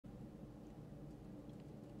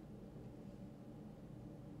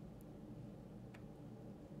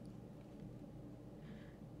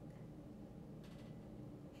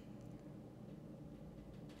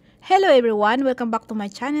Hello everyone, welcome back to my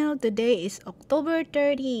channel. Today is October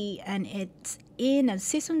 30 and it's in a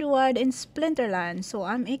season reward in Splinterlands. So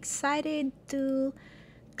I'm excited to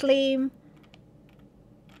claim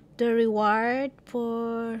the reward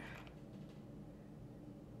for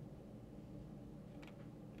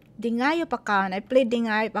Dingayop account. I played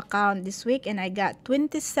Dingayop account this week and I got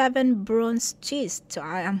 27 bronze chests. So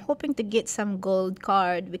I am hoping to get some gold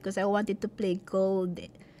card because I wanted to play gold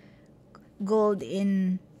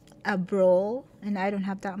in a brawl, and I don't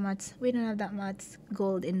have that much. We don't have that much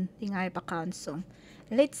gold in Dingayop account, so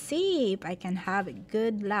let's see if I can have a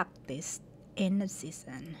good luck this end of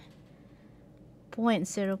season.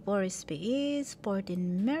 0.04 space,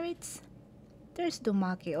 14 merits. There's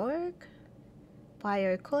Dumaki Orc,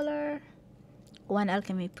 Fire Color, 1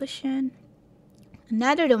 Alchemy Potion,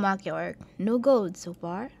 another Dumaki Orc, no gold so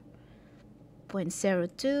far.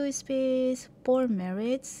 0.02 space, 4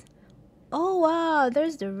 merits. Oh wow,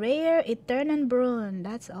 there's the rare Eternal Brune.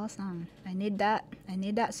 That's awesome. I need that. I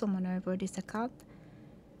need that summoner for this account.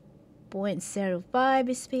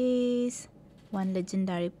 0.05 space, 1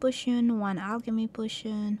 legendary potion, 1 alchemy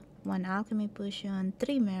potion, 1 alchemy potion,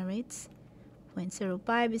 3 merits.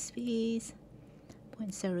 0.05 space,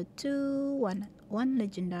 0.02, 1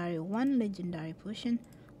 legendary, 1 legendary potion,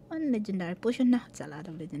 1 legendary potion. Now it's a lot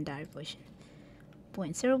of legendary potion.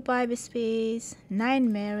 0.05 space, 9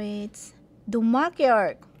 merits. Dumaki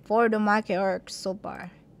Orc, 4 Dumaki Orcs so far.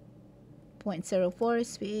 0.04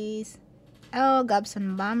 space. Oh,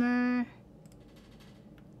 Gabson Bomber.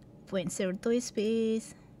 0.02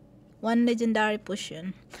 space. 1 legendary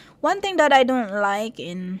potion. One thing that I don't like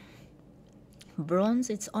in bronze,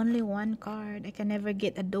 it's only 1 card. I can never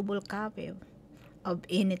get a double copy of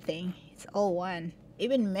anything. It's all 1.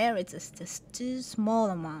 Even merits is just too small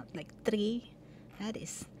amount, like 3. That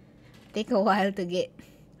is take a while to get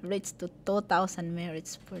reach to 2,000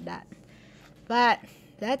 merits for that. But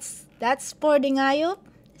that's for Dingayop.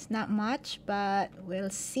 It's not much, but we'll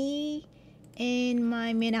see in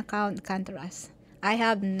my main account contrast. I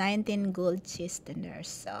have 19 gold chests in there,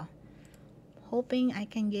 so hoping I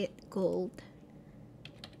can get gold.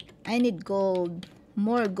 I need gold,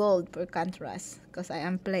 more gold for contrast, because I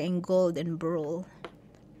am playing gold and brawl.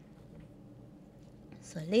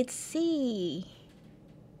 So let's see.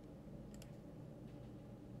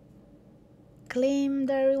 Claim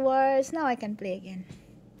the rewards. Now I can play again.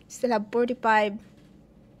 Still have 45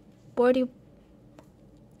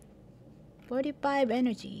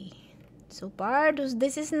 energy. So far,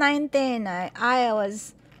 this is 19. I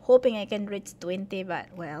was hoping I can reach 20, but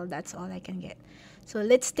well, that's all I can get. So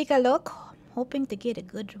let's take a look. Hoping to get a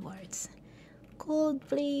good rewards. Gold,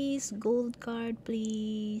 please. Gold card,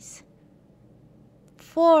 please.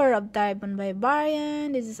 4 of Tarbon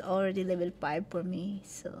Barbarian. This is already level 5 for me,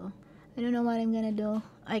 so I don't know what I'm gonna do.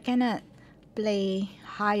 I cannot play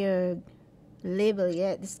higher level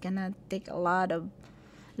yet. It's gonna take a lot of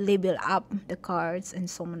level up the cards and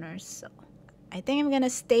summoners, so I think I'm gonna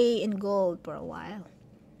stay in gold for a while.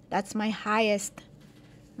 That's my highest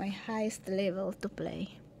level to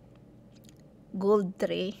play. Gold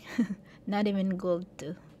 3. Not even gold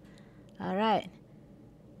 2. Alright.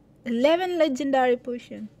 11 legendary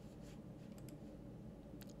potion.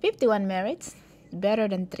 51 merits. Better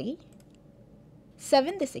than 3.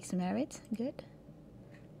 76 merits. Good.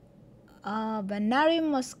 Banari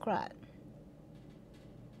Muskrat.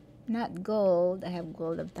 Not gold. I have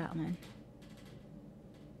gold of that one.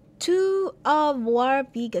 2 of War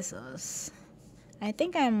Pegasus. I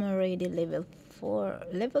think I'm already level 4.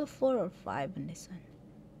 Level 4 or 5 on this one.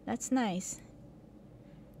 That's nice.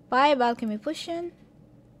 5 Alchemy Potion.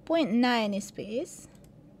 0.9 space.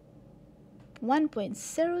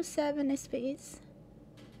 1.07 space.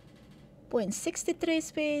 0.63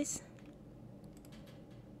 space.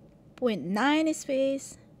 0.9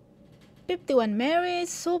 space. 51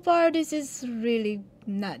 merits. So far, this is really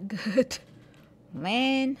not good.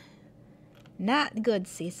 Man, not good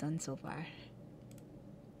season so far.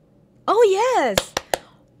 Oh yes!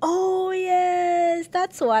 Oh yes!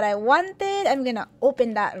 That's what I wanted. I'm gonna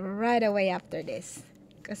open that right away after this,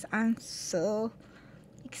 because I'm so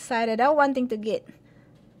excited. I'm wanting to get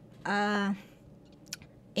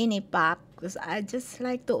any pack because I just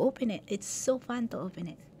like to open it. It's so fun to open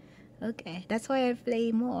it. Okay, that's why I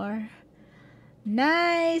play more.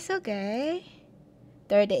 Nice. Okay,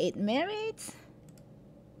 38 merits,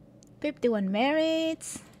 51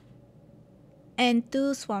 merits, and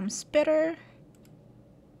 2 Swamp Spitter.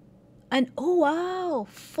 And oh wow,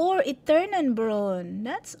 4 Eternal Brune.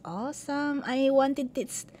 That's awesome. I wanted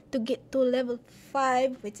this to get to level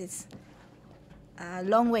 5, which is a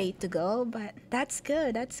long way to go, but that's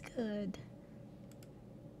good. That's good.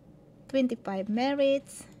 25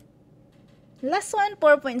 merits. Last one,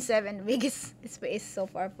 4.7. Biggest space so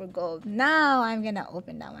far for gold. Now I'm gonna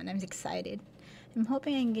open that one. I'm excited. I'm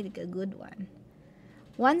hoping I can get a good one.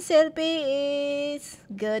 One selfie is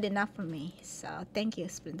good enough for me. So thank you,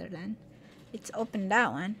 Splinterland. Let's open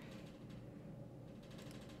that one.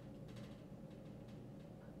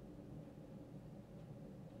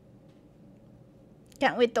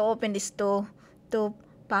 Can't wait to open these two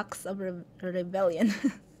packs of rebellion.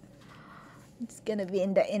 It's gonna be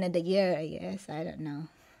in the end of the year, I guess. I don't know.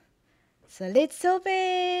 So let's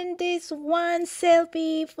open this one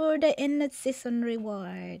selfie for the end of season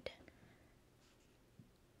reward.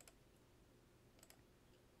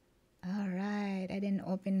 Alright, I didn't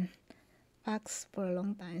open packs for a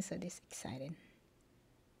long time, so this is exciting.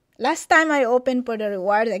 Last time I opened for the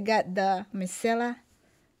reward, I got the Micella.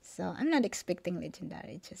 So I'm not expecting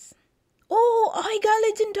legendary, just... Oh, I got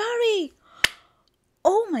legendary!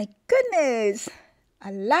 Oh my goodness!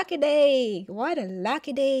 A lucky day! What a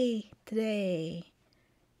lucky day today!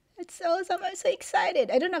 It's awesome! I'm so excited!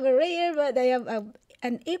 I don't have a rare, but I have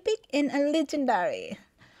an epic and a legendary.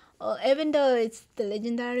 Oh, even though the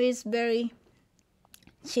legendary is very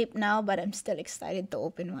cheap now, but I'm still excited to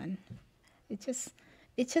open one. It's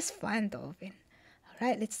just fun to open.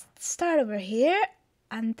 Alright, let's start over here.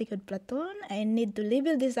 Anti-Code Platoon. I need to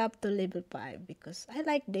level this up to level 5 because I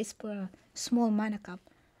like this for a small mana cap.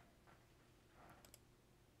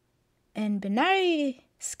 And Binary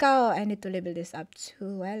Scout, I need to level this up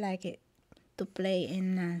too. I like it to play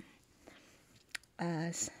in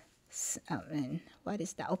what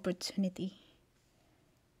is the opportunity?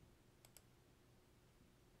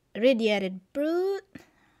 Radiated Brute.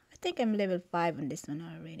 I think I'm level 5 on this one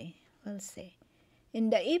already. We'll see. In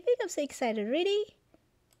the epic, I'm so excited. Ready?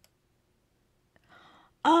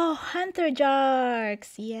 Oh, Hunter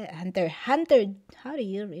Jarks. Yeah, Hunter. How do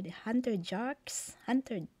you read it? Hunter Jarks?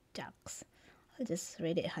 Hunter Jacks. I'll just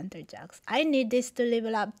read it Hunter Jacks. I need this to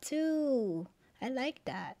level up too. I like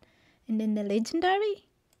that. And then the legendary.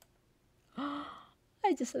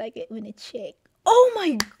 I just like it when it shakes. Oh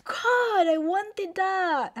my god, I wanted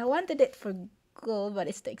that. I wanted it for gold, but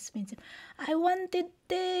it's too expensive. I wanted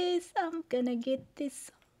this. I'm gonna get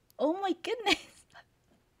this. Oh my goodness.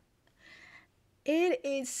 It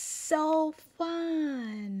is so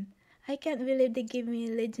fun. I can't believe they give me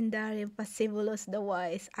legendary Passivulus the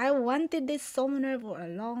Wise. I wanted this summoner for a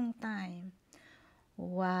long time.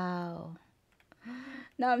 Wow.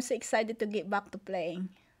 Now I'm so excited to get back to playing.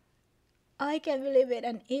 I can't believe it.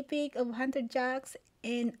 An epic of Hunter Jacks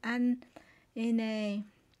in a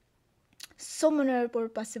summoner for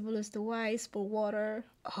Passivulus the Wise for water.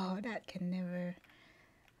 Oh, that can never...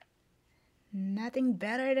 Nothing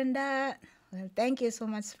better than that. Well, thank you so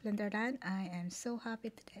much, Splinterland. I am so happy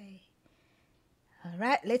today.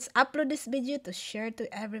 Alright, let's upload this video to share to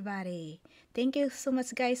everybody. Thank you so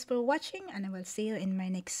much, guys, for watching, and I will see you in my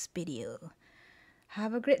next video.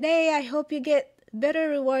 Have a great day. I hope you get better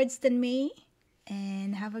rewards than me.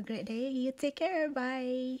 And have a great day. You take care.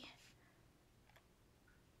 Bye.